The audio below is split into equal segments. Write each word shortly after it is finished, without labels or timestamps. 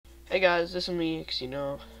Hey guys, this is me, cause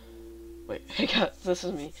hey guys, this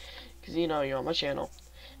is me, cause you're on my channel,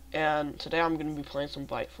 and today I'm gonna be playing some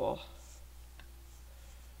Blightfall.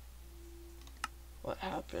 What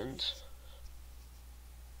happened?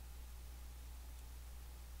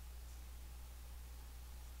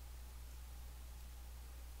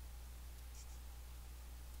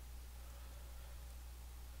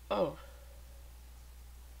 Oh.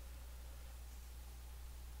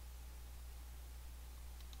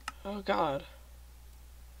 Oh god.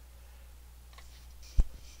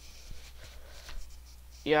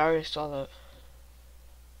 Yeah, I already saw that.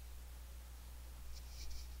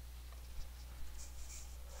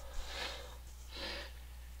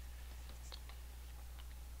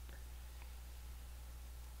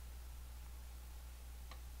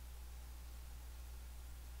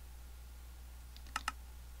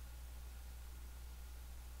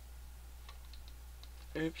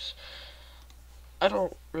 Oops. I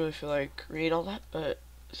don't really feel like reading all that, but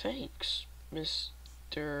thanks,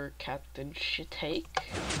 Mr. Captain Shitake.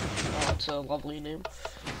 Oh, that's a lovely name.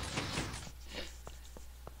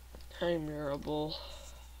 Hi, Mirable.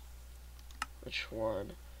 Which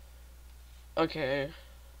one? Okay.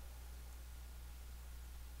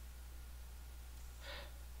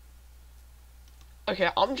 Okay,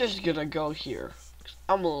 I'm just gonna go here.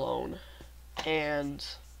 I'm alone. And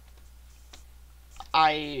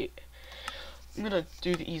I'm gonna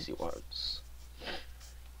do the easy ones.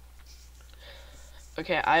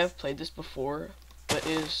 Okay, I have played this before, but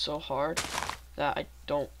it is so hard that I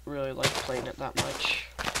don't really like playing it that much.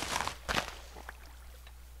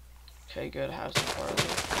 Okay, good, have some barley.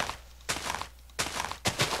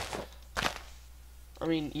 I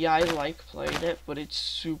mean, yeah, I like playing it, but it's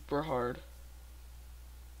super hard.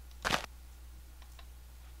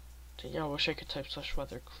 Dang, I wish I could type such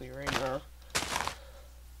weather clear right now.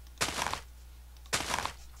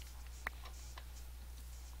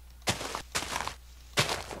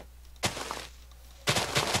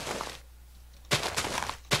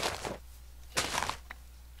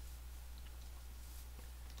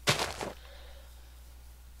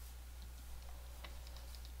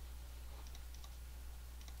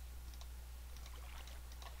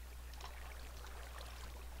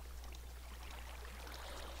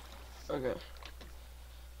 Okay.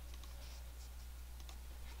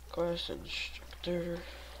 Quest instructor.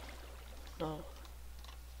 No.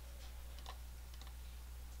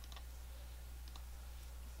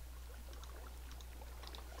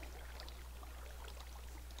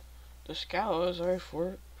 The scout is already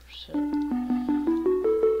 4%.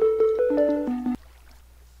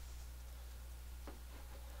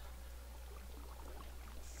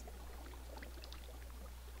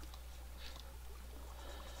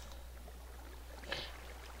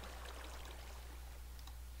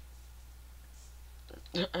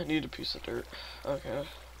 I need a piece of dirt. Okay.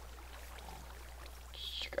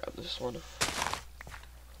 Just grab this one.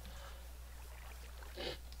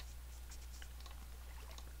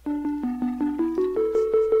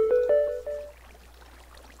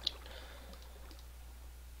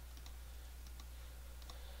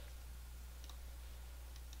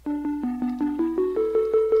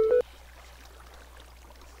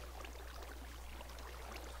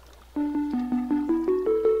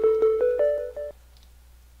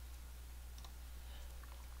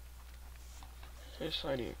 So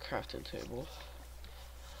I need a crafting table.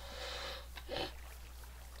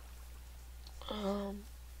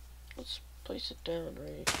 Let's place it down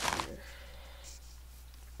right here.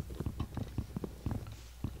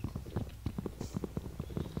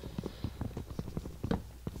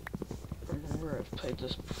 Remember, I've played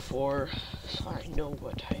this before, so I know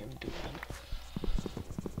what I am doing.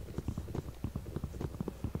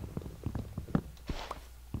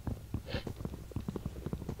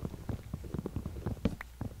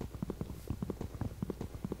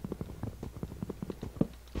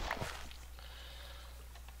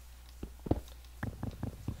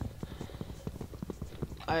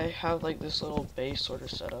 I have like this little base sort of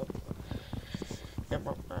set up in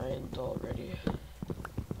my mind already.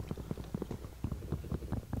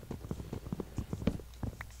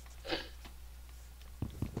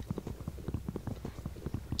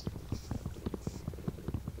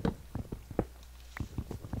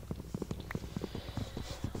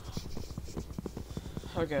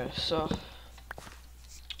 Okay, so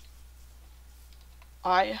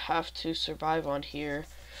I have to survive on here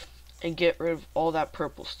and get rid of all that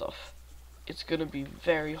purple stuff. It's gonna be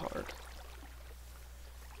very hard.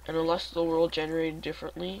 And unless the world generated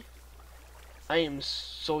differently, I am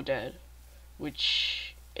so dead.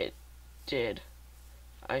 Which it did,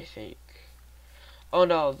 I think. Oh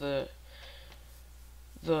no,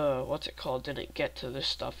 the, what's it called, didn't get to this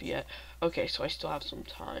stuff yet. Okay, so I still have some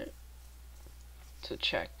time to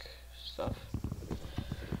check stuff.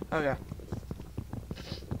 Okay.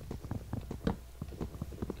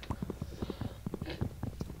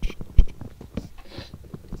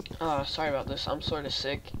 Sorry about this. I'm sort of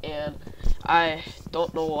sick, and I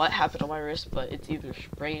don't know what happened on my wrist, but it's either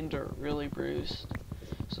sprained or really bruised.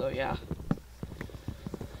 So yeah.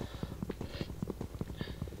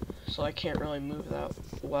 So I can't really move that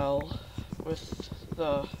well with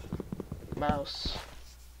the mouse.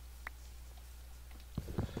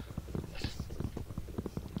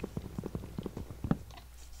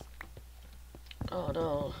 Oh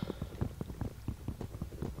no.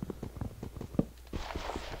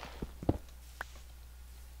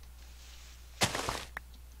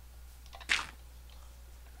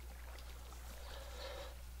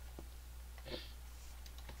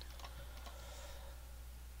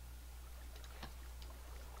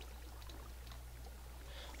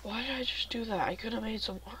 Why did I just do that? I could have made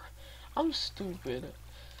some more. I'm stupid.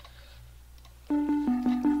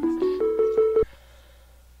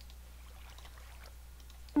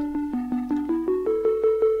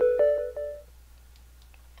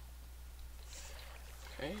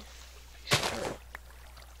 Okay. Start.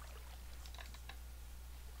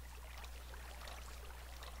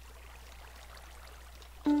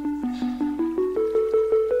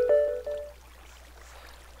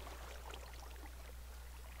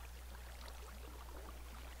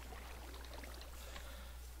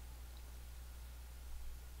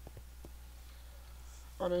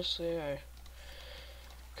 Honestly, I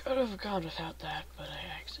could have gone without that, but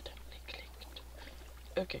I accidentally clicked.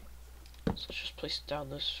 Okay, so let's just place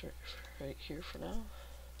down this right here for now.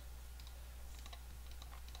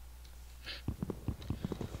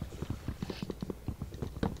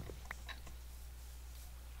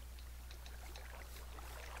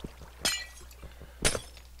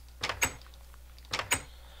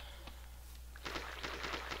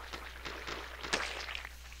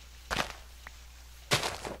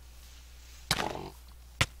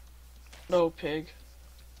 No, pig.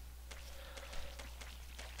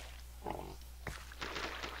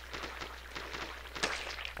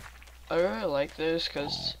 I really like this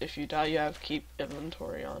because if you die, you have keep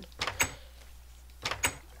inventory on.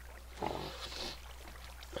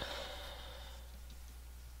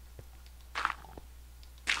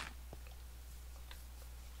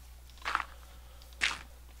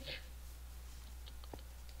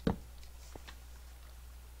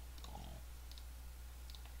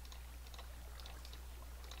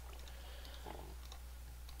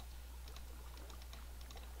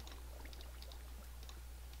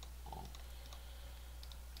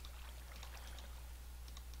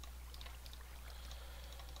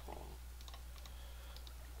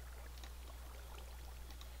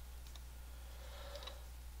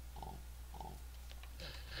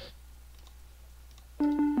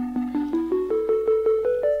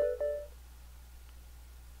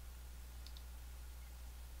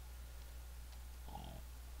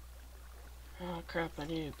 Oh crap, I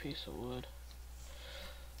need a piece of wood.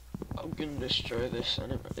 I'm gonna destroy this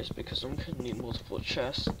anyways because I'm gonna need multiple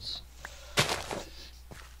chests.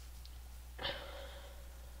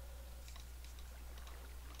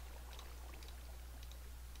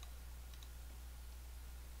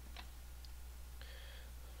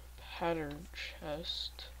 Pattern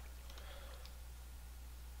chest.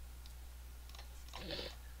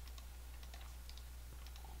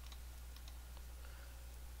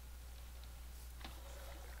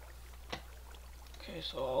 Okay,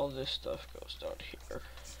 so all this stuff goes down here.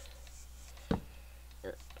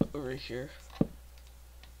 Or over here.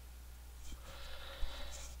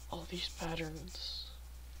 All these patterns.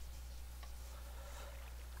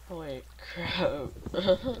 Oh wait, crap.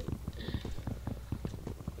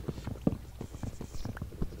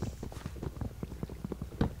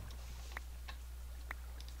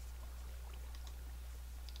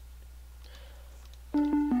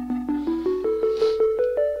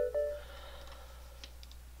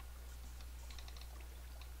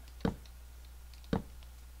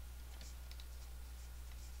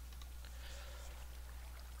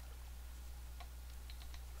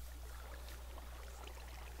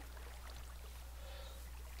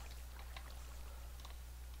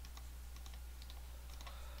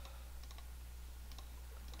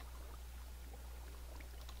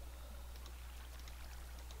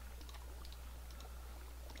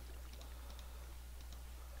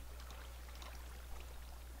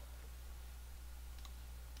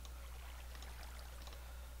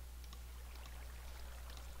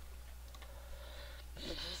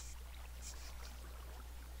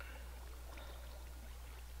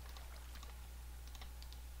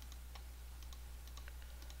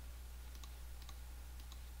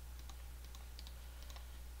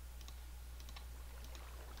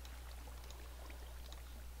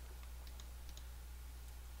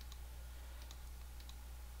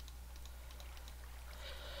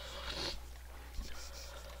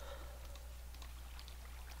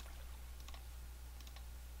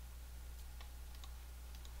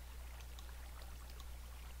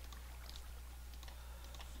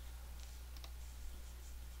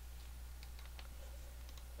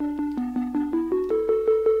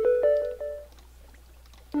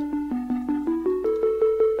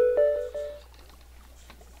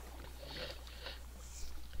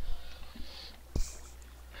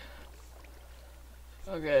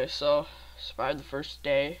 Okay, so survived the first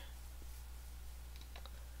day.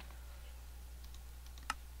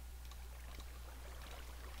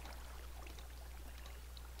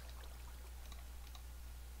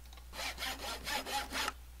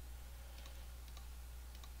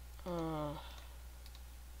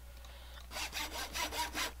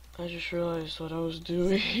 I just realized what I was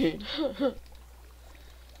doing. Okay,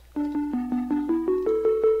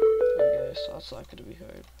 so that's not gonna be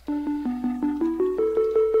hard.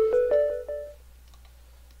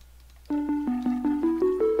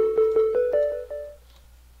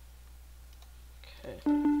 Okay.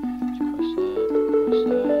 Request that, request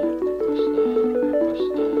that, request that, request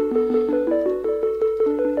that.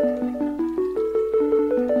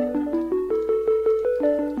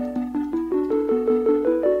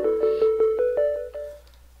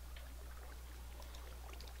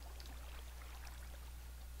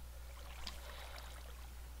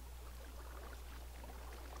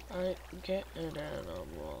 Alright, get an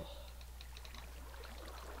animal.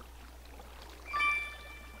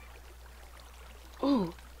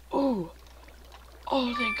 Ooh, ooh.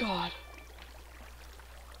 Oh, thank God.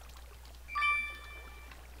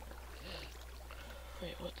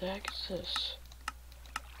 Wait, what the heck is this?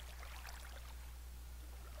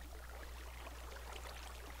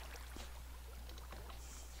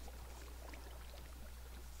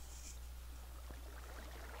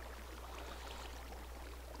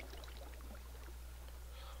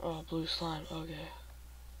 Oh, blue slime, okay.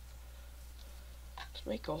 Let's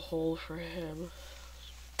make a hole for him.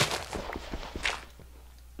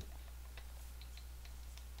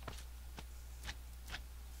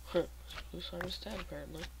 Huh, blue slime is dead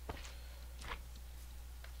apparently.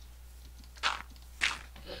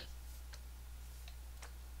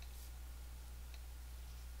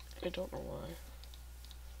 I don't know why.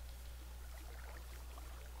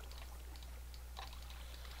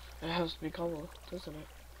 It has to be color, doesn't it?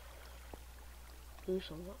 Do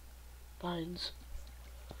some vines.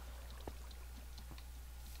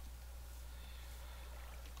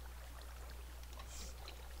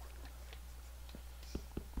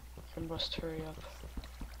 I must hurry up.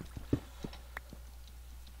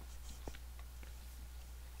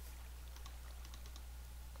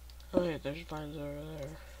 Oh yeah, there's vines over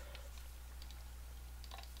there.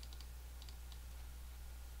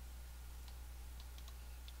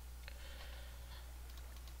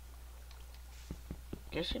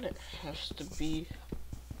 Guessing it has to be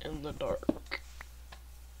in the dark.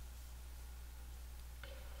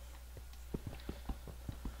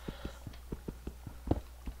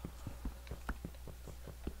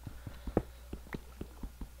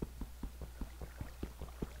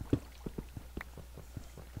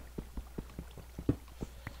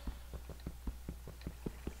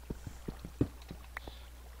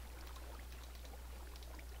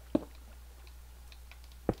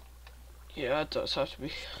 Yeah, it does have to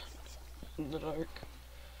be in the dark.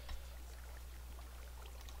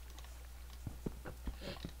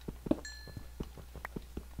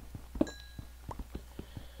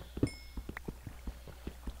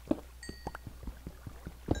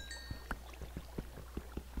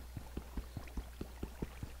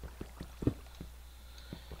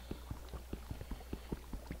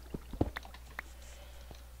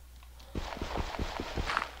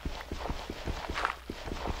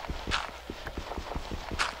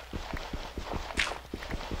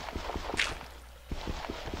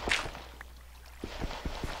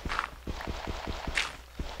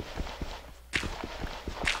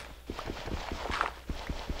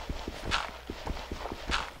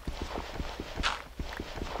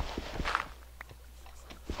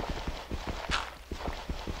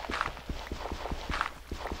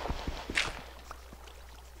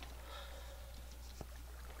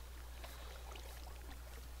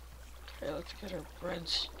 Okay, let's get our bread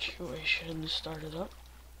situation started up.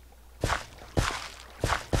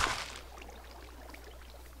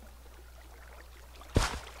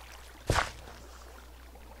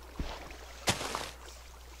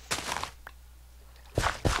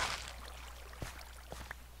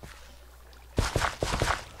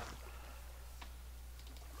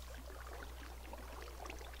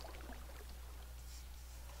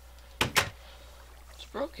 It's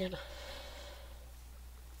broken.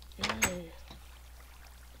 Yay.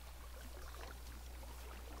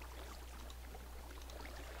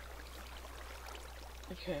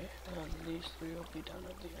 Okay, these three will be done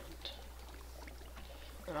at the end.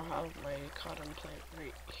 And I'll have my cotton plant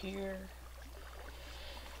right here.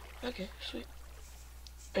 Okay, sweet.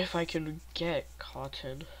 If I can get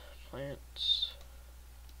cotton plants.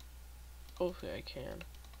 Hopefully I can.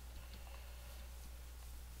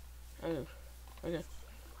 Oh, okay.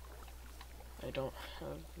 I don't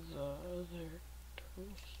have the other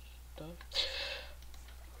toast stuff.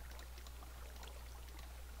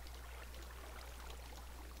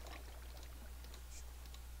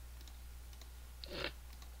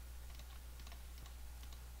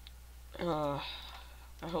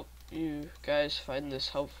 I hope you guys find this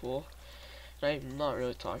helpful. I'm not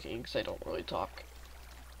really talking because I don't really talk.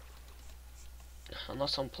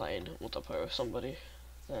 Unless I'm playing multiplayer with somebody,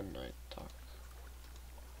 then I talk.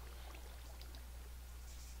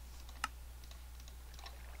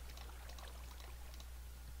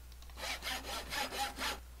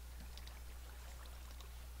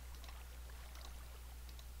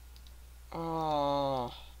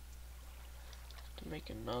 Oh, to make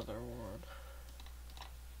another one.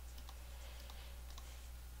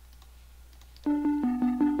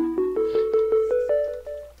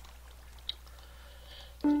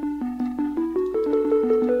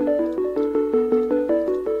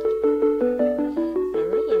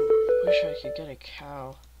 I could get a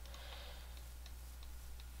cow.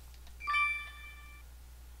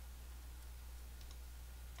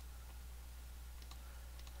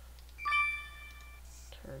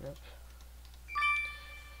 Turnip.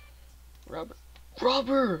 Rubber.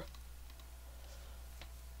 Rubber!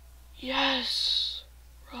 Yes!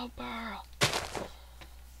 Rubber!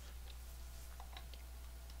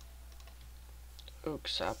 Oak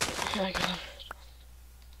sapling. I got it.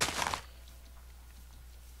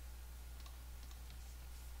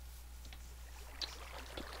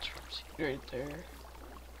 Right there.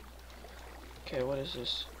 Okay, what is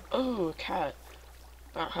this? Oh, a cat.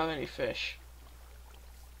 I don't have any fish.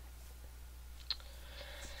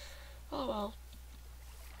 Oh well.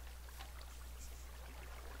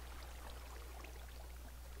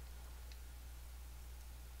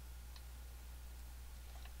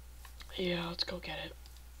 Yeah, let's go get it.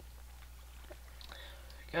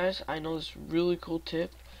 Guys, I know this really cool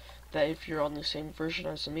tip that if you're on the same version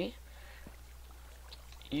as me,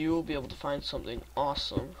 you will be able to find something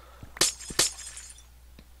awesome.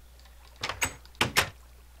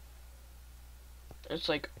 It's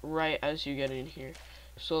like right as you get in here.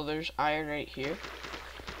 So there's iron right here.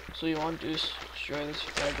 So you want to do is destroy this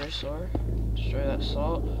dinosaur, destroy that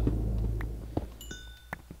salt.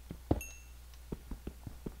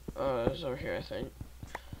 It's over here, I think.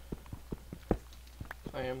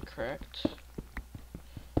 If I am correct.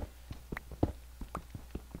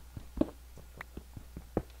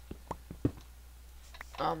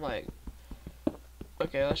 I'm like,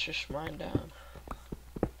 okay, let's just mine down.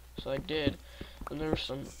 So I did, and there was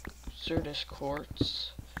some Certus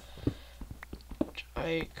quartz, which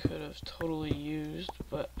I could have totally used,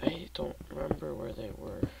 but I don't remember where they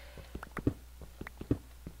were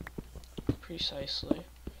precisely.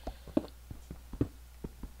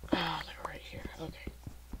 Ah, they're right here. Okay.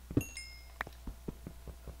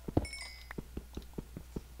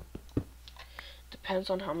 Depends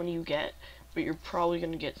on how many you get, but you're probably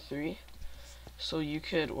gonna get 3. So you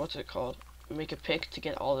could, what's it called? Make a pick to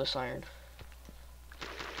get all this iron.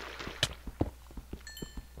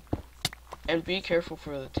 And be careful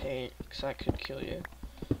for the taint, because that could kill you.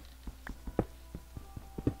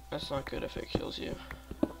 That's not good if it kills you.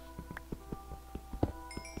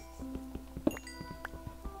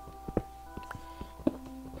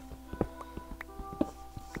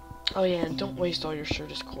 Oh yeah, and don't waste all your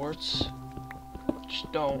Certus quartz.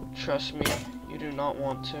 Just don't, trust me, you do not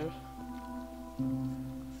want to.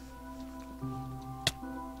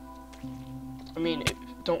 I mean,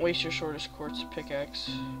 don't waste your Certus quartz pickaxe.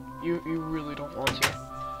 You really don't want to.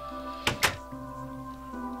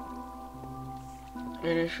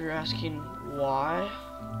 And if you're asking why,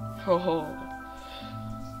 oh,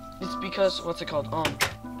 it's because, what's it called?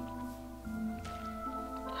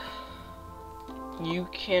 You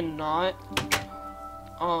cannot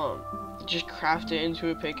just craft it into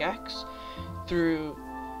a pickaxe through,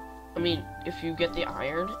 I mean, if you get the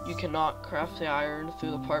iron, you cannot craft the iron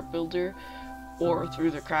through the part builder or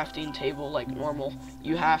through the crafting table like normal.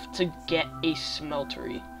 You have to get a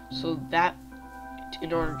smeltery. So that,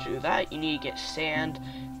 in order to do that, you need to get sand,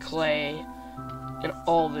 clay, and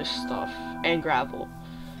all this stuff, and gravel.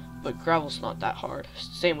 But gravel's not that hard.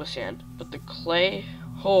 Same with sand. But the clay,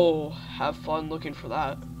 oh, have fun looking for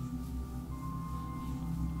that.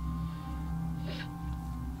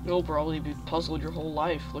 You'll probably be puzzled your whole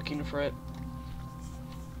life looking for it.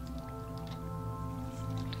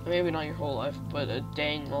 Maybe not your whole life, but a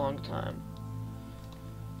dang long time.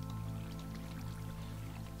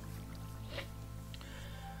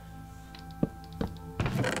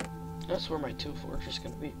 That's where my 2 fortress is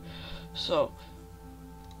gonna be. So,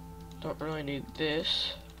 don't really need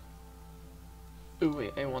this. Ooh,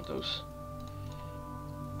 wait, I want those.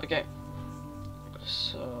 Okay.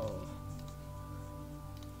 So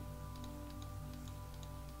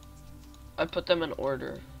I put them in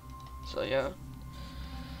order. So yeah.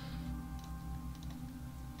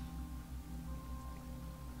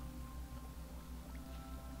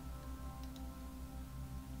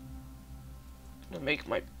 I'm gonna make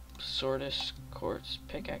my Swordus Quartz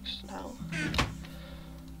pickaxe now.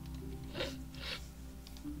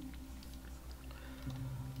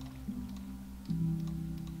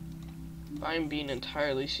 If I'm being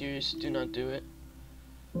entirely serious, do not do it.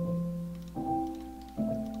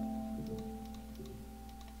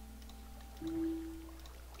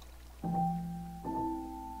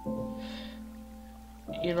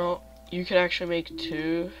 You know, you could actually make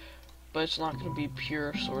 2, but it's not going to be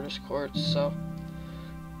pure Swordus Quartz, so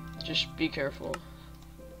just be careful.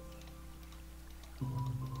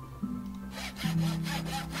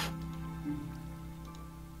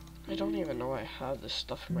 I don't even know I have this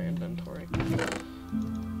stuff in my inventory.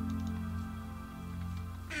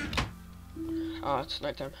 Oh, it's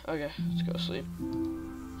nighttime. Okay, let's go sleep.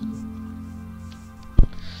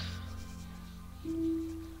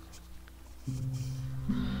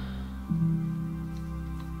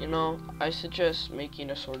 You know, I suggest making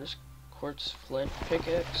a Swordus Quartz flint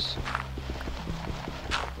pickaxe.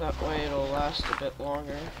 That way it'll last a bit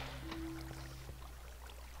longer.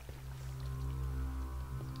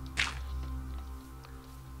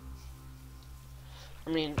 I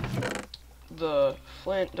mean, the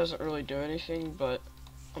flint doesn't really do anything, but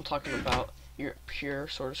I'm talking about your pure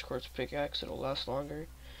Swordus Quartz pickaxe. It'll last longer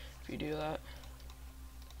if you do that.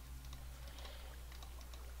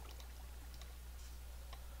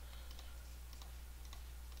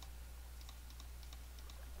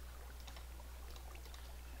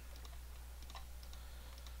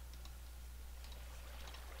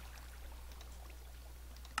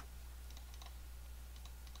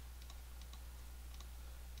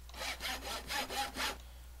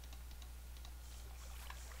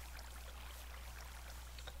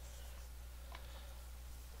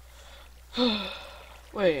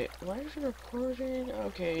 Wait, why is it recording?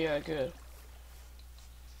 Okay, yeah, good.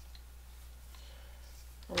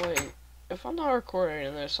 Wait, if I'm not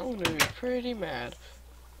recording this, I'm gonna be pretty mad.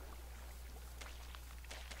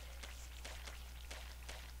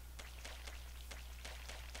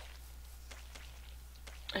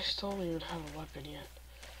 I still don't even have a weapon yet.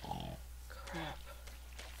 Crap.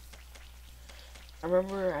 I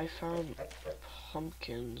remember I found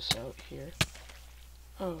pumpkins out here.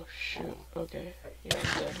 Oh shoot, okay. Yeah,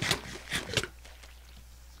 I'm dead.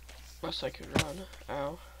 Unless I could run.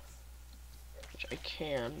 Ow. Which I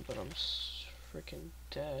can, but I'm freaking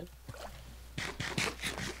dead.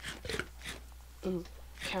 Ooh,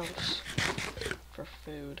 cows. For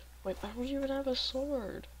food. Wait, I don't even have a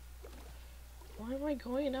sword. Why am I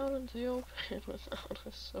going out into the open without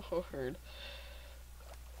a sword?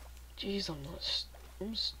 Jeez,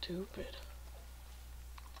 I'm stupid.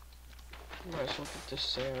 Might as well get this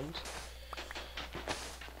sand.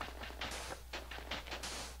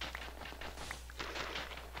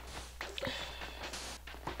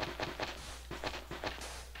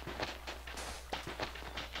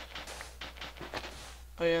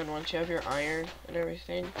 Oh yeah, and once you have your iron and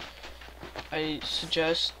everything, I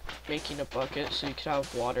suggest making a bucket so you can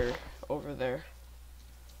have water over there.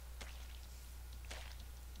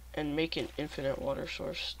 And make an infinite water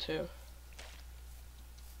source too.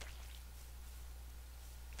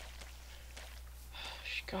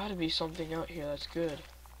 There's gotta be something out here that's good.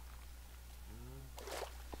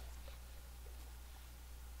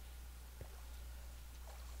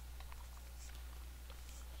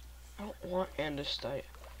 I don't want andesite.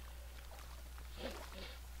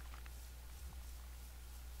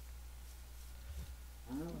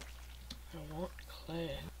 I want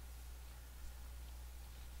clay.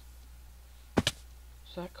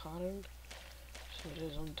 Is that cotton? So it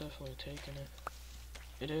is, I'm definitely taking it.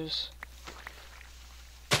 It is.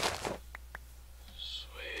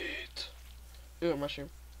 Sweet. Ooh, a mushroom.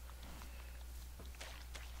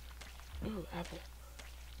 Ooh, apple.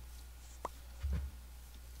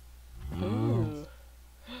 Ooh.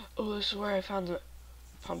 Oh, this is where I found the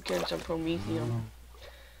pumpkins and promethium.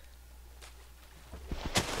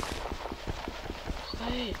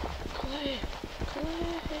 Clay, clay, clay.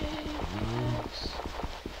 Yes.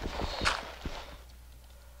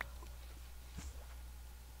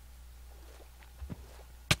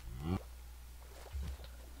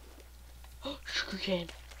 Oh, sugarcane.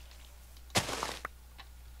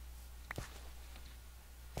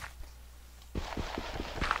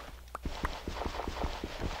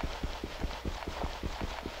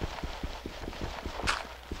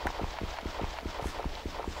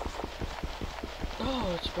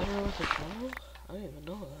 better with a shovel? I didn't even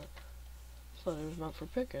know that. I thought it was meant for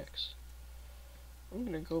pickaxe. I'm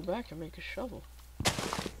gonna go back and make a shovel. I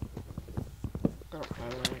don't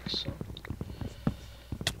have an axe, so.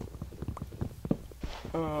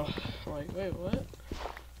 Like, wait, what?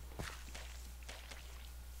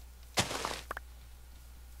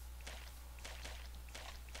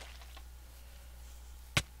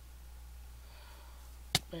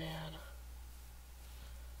 Man.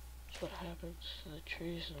 That's what happens to the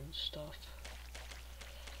trees and stuff.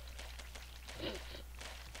 Let's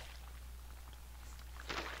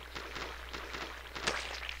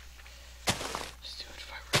do it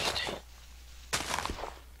fiber stain.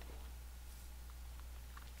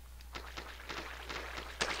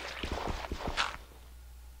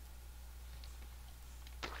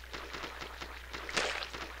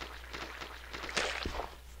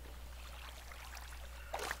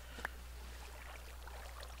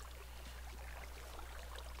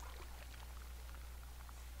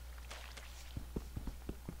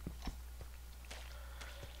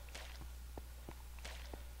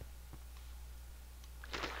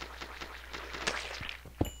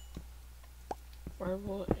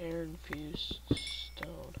 Marble air infused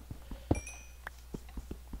stone.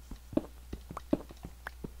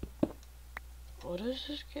 What does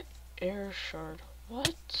this get? Air shard.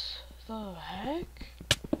 What the heck?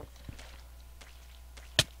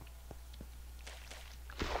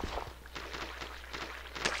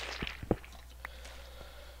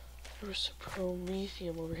 There's a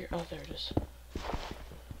promethium over here. Oh, there it is.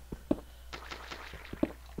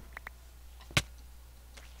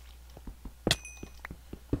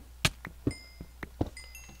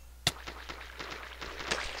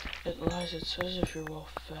 It lies, it says if you're well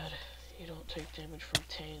fed, you don't take damage from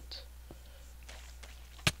taint.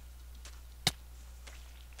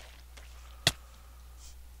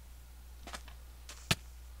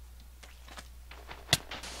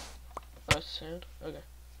 Oh, that's sand? Okay.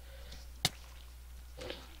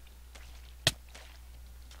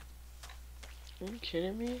 Are you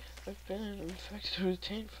kidding me? I've been infected with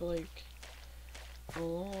taint for like a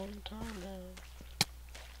long time now.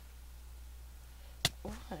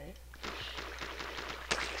 Why?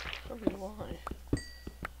 Tell me why.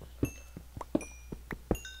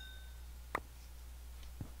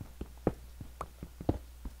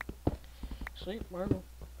 Sweet marble.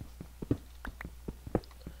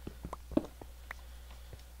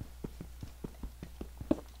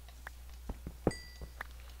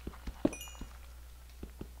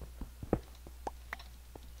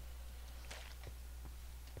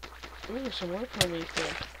 Ooh, some more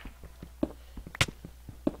promethium.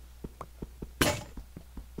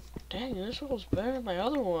 Dang, this one's better than my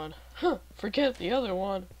other one. Huh, forget the other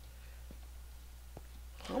one.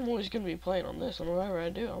 I'm always gonna be playing on this, and whatever I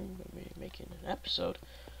do, I'm gonna be making an episode.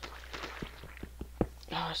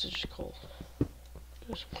 Ah, this is just cool.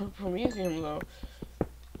 There's more promethium though.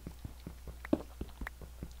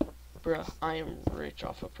 Bruh, I am rich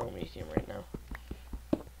off of promethium right now.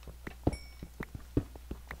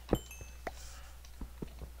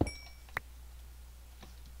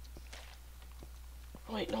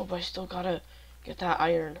 Wait, no, but I still gotta get that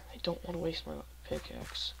iron. I don't want to waste my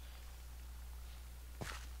pickaxe.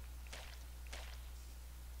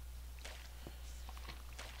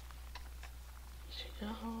 See the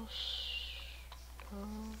house?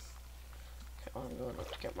 Okay, well, I'm going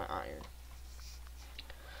up to get my iron.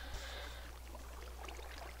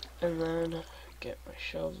 And then get my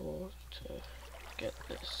shovel to get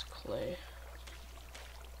this clay.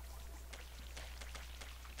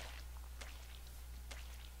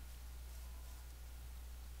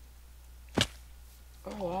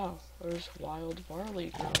 Oh wow, there's wild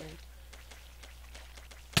barley growing.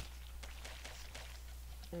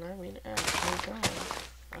 And I mean actually growing.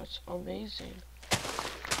 That's amazing.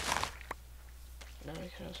 Now I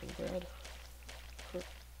can have some bread.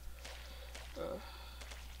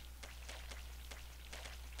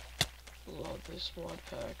 Love this mod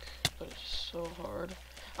pack, but it's so hard.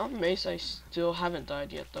 I'm amazed I still haven't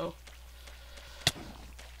died yet though.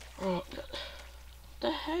 Oh, the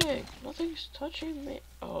heck? Nothing's touching me.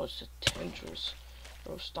 Oh, it's the tendrils.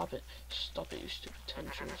 Oh, stop it. Stop it, you stupid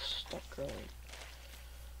tendrils. Stop growing.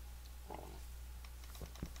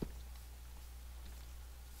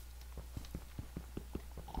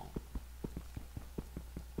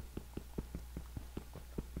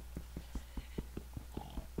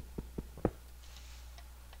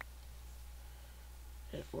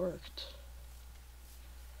 It worked.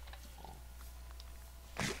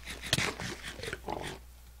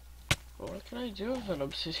 What can I do with an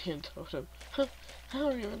obsidian totem? I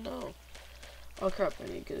don't even know. Oh crap, I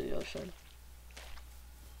need to get to the other side.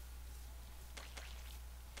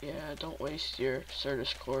 Yeah, don't waste your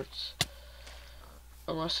Certus quartz.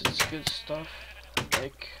 Unless it's good stuff,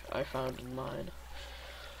 like I found in mine.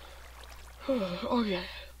 Okay,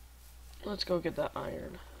 let's go get that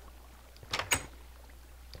iron.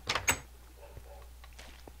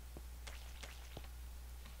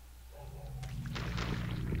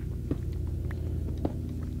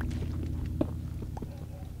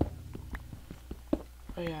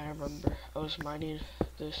 Oh yeah, I remember. I was mining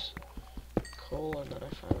this coal and then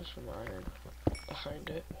I found some iron behind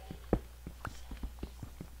it.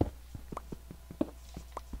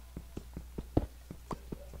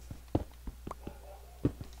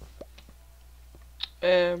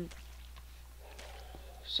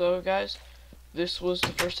 So guys, this was the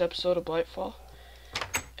first episode of Blightfall,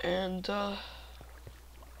 and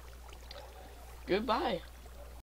goodbye.